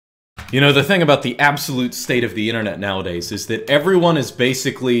You know, the thing about the absolute state of the internet nowadays is that everyone is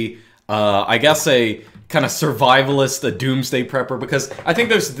basically, I guess, a kind of survivalist, a doomsday prepper, because I think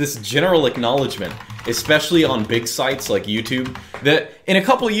there's this general acknowledgement, especially on big sites like YouTube, that in a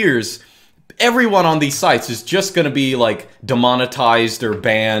couple years, everyone on these sites is just going to be, like, demonetized or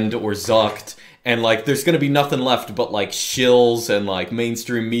banned or zucked, and, like, there's going to be nothing left but, like, shills and, like,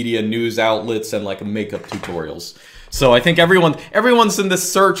 mainstream media news outlets and, like, makeup tutorials. So I think everyone's in this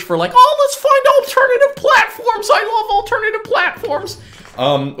search for, like, oh, let's find alternative platforms. I love alternative platforms.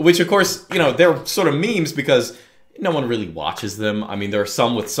 Which, of course, you know, they're sort of memes because no one really watches them. I mean, there are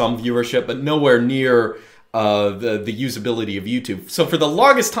some with some viewership, but nowhere near the usability of YouTube. So for the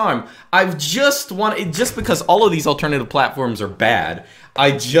longest time, I've just wanted, just because all of these alternative platforms are bad,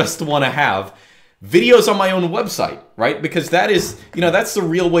 I just want to have videos on my own website, right? Because that is, you know, that's the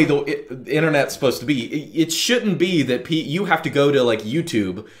real way the internet's supposed to be. It shouldn't be that you have to go to, like,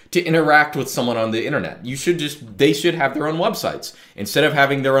 YouTube to interact with someone on the internet. They should have their own websites. Instead of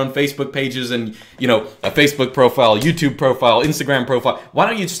having their own Facebook pages and, you know, a Facebook profile, YouTube profile, Instagram profile, why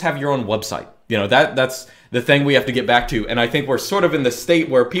don't you just have your own website? You know, that's the thing we have to get back to. And I think we're sort of in the state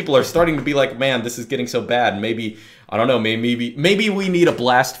where people are starting to be like, man, this is getting so bad. Maybe, I don't know, maybe we need a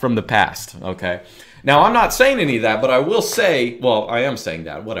blast from the past, okay? Now, I'm not saying any of that, but I will say, well, I am saying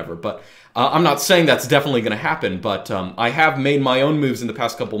that, whatever, but I'm not saying that's definitely going to happen, but I have made my own moves in the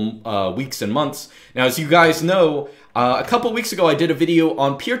past couple weeks and months. Now, as you guys know, a couple weeks ago, I did a video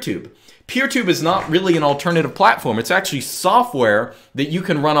on PeerTube. PeerTube is not really an alternative platform. It's actually software that you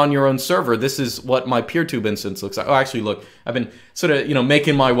can run on your own server. This is what my PeerTube instance looks like. Oh, actually, look, I've been sort of, you know,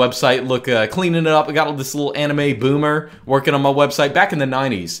 making my website look, cleaning it up. I got all this little anime boomer working on my website. Back in the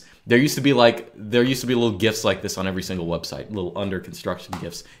 90s, there used to be little GIFs like this on every single website, little under construction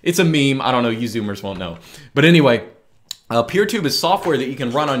GIFs. It's a meme. I don't know. You Zoomers won't know. But anyway, PeerTube is software that you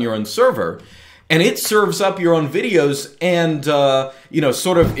can run on your own server. And it serves up your own videos and, you know,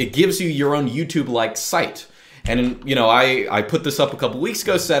 sort of, it gives you your own YouTube-like site. And, you know, I put this up a couple weeks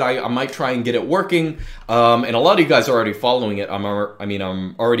ago, said I might try and get it working. And a lot of you guys are already following it. I'm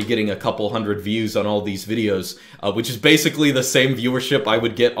already getting a couple hundred views on all these videos, which is basically the same viewership I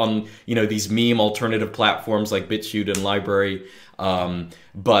would get on, you know, these meme alternative platforms like BitChute and Library.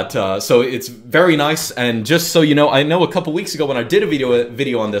 So it's very nice, and just so you know, I know a couple weeks ago when I did a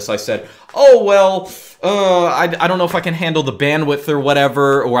video on this, I said, oh, well, I don't know if I can handle the bandwidth or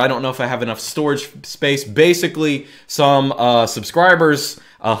whatever, or I don't know if I have enough storage space. Basically, some subscribers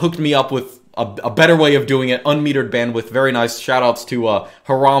hooked me up with a better way of doing it, unmetered bandwidth. Very nice. Shout-outs to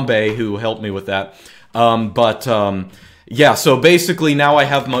Harambe, who helped me with that. Yeah, so basically now I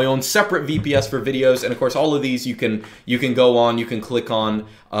have my own separate VPS for videos, and of course all of these you can go on, you can click on,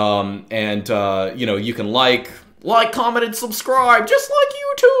 and you know, you can like, comment, and subscribe, just like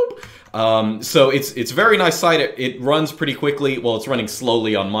YouTube. So it's a very nice site. It runs pretty quickly. Well, it's running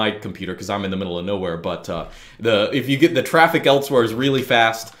slowly on my computer because I'm in the middle of nowhere. But if you get the traffic elsewhere is really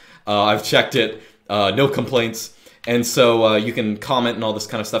fast. I've checked it. No complaints. And so you can comment and all this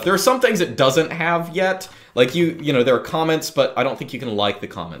kind of stuff. There are some things it doesn't have yet. Like, you know, there are comments, but I don't think you can like the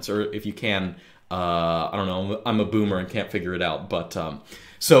comments. Or if you can, I don't know, I'm a boomer and can't figure it out. But,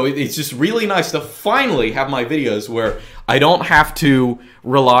 so it's just really nice to finally have my videos where I don't have to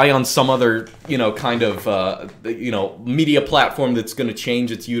rely on some other, you know, kind of, you know, media platform that's going to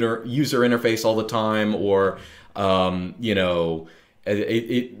change its user interface all the time, or, you know,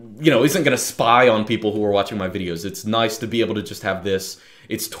 it you know, isn't going to spy on people who are watching my videos. It's nice to be able to just have this.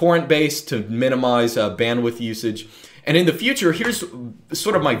 It's torrent-based to minimize bandwidth usage. And in the future, here's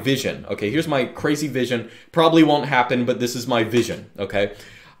sort of my vision, okay? Here's my crazy vision. Probably won't happen, but this is my vision, okay?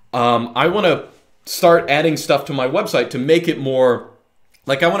 I want to start adding stuff to my website to make it more,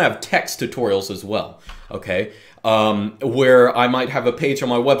 like, I want to have text tutorials as well, okay? Where I might have a page on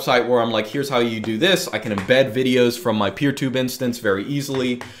my website where I'm like, here's how you do this. I can embed videos from my PeerTube instance very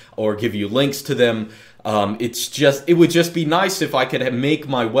easily, or give you links to them. It would just be nice if I could make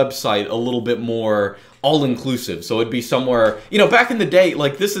my website a little bit more all-inclusive. So it'd be somewhere, you know, back in the day,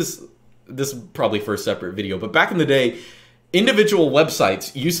 like, this is probably for a separate video, but back in the day, individual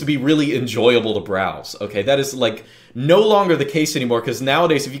websites used to be really enjoyable to browse, okay? That is, like, no longer the case anymore, because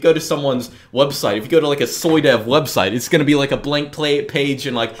nowadays, if you go to someone's website, if you go to, like, a soy dev website, it's going to be, like, a blank page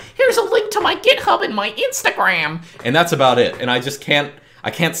and, like, here's a link to my GitHub and my Instagram, and that's about it. And I just can't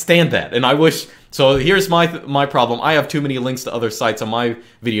stand that, and I wish... So here's my problem. I have too many links to other sites on my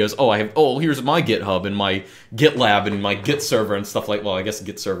videos. Here's my GitHub and my GitLab and my Git server and stuff like... Well, I guess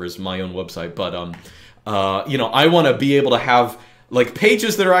Git server is my own website, but, you know, I want to be able to have, like,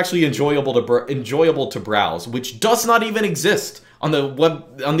 pages that are actually enjoyable to browse, which does not even exist on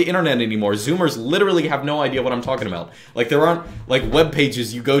the internet anymore. Zoomers literally have no idea what I'm talking about. Like, there aren't like web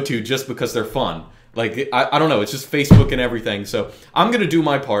pages you go to just because they're fun. Like, I don't know, it's just Facebook and everything. So I'm gonna do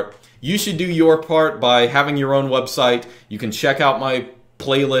my part. You should do your part by having your own website. You can check out my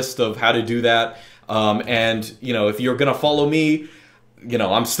playlist of how to do that. And you know, if you're gonna follow me, you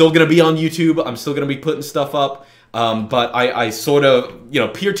know, I'm still gonna be on YouTube. I'm still gonna be putting stuff up. But I sort of, you know,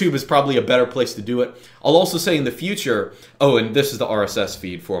 PeerTube is probably a better place to do it. I'll also say in the future, oh, and this is the RSS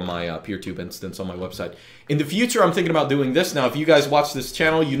feed for my PeerTube instance on my website. In the future, I'm thinking about doing this. Now, if you guys watch this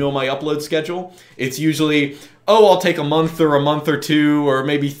channel, you know my upload schedule. It's usually, oh, I'll take a month or 2 or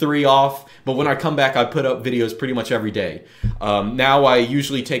maybe 3 off. But when I come back, I put up videos pretty much every day. Now I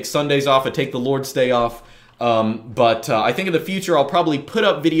usually take Sundays off. I take the Lord's Day off. But I think in the future, I'll probably put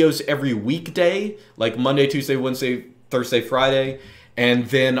up videos every weekday, like Monday, Tuesday, Wednesday, Thursday, Friday. And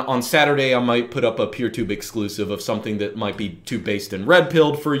then on Saturday, I might put up a PeerTube exclusive of something that might be too based in red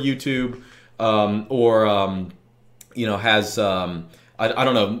pilled for YouTube, or you know, has, I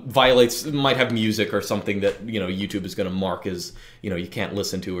don't know, violates, might have music or something that, you know, YouTube is going to mark as, you know, you can't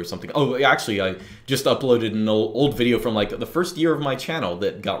listen to or something. Oh, actually, I just uploaded an old video from like the first year of my channel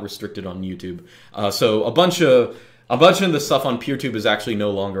that got restricted on YouTube. So a bunch of the stuff on PeerTube is actually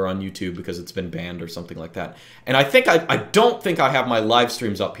no longer on YouTube because it's been banned or something like that. And I think I don't think I have my live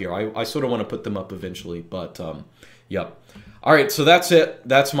streams up here. I sort of want to put them up eventually, but yep. All right, so that's it.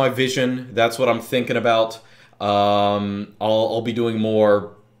 That's my vision. That's what I'm thinking about. I'll be doing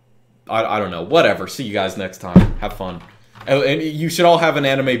more. I don't know. Whatever. See you guys next time. Have fun. Oh, and you should all have an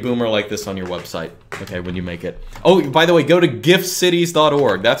anime boomer like this on your website. Okay, when you make it. Oh, by the way, go to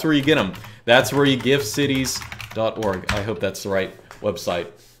giftcities.org. That's where you get them. That's where you giftcities.org. I hope that's the right website.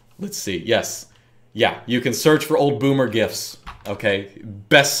 Let's see. Yes. Yeah, you can search for old boomer gifts. Okay.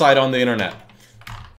 Best site on the internet.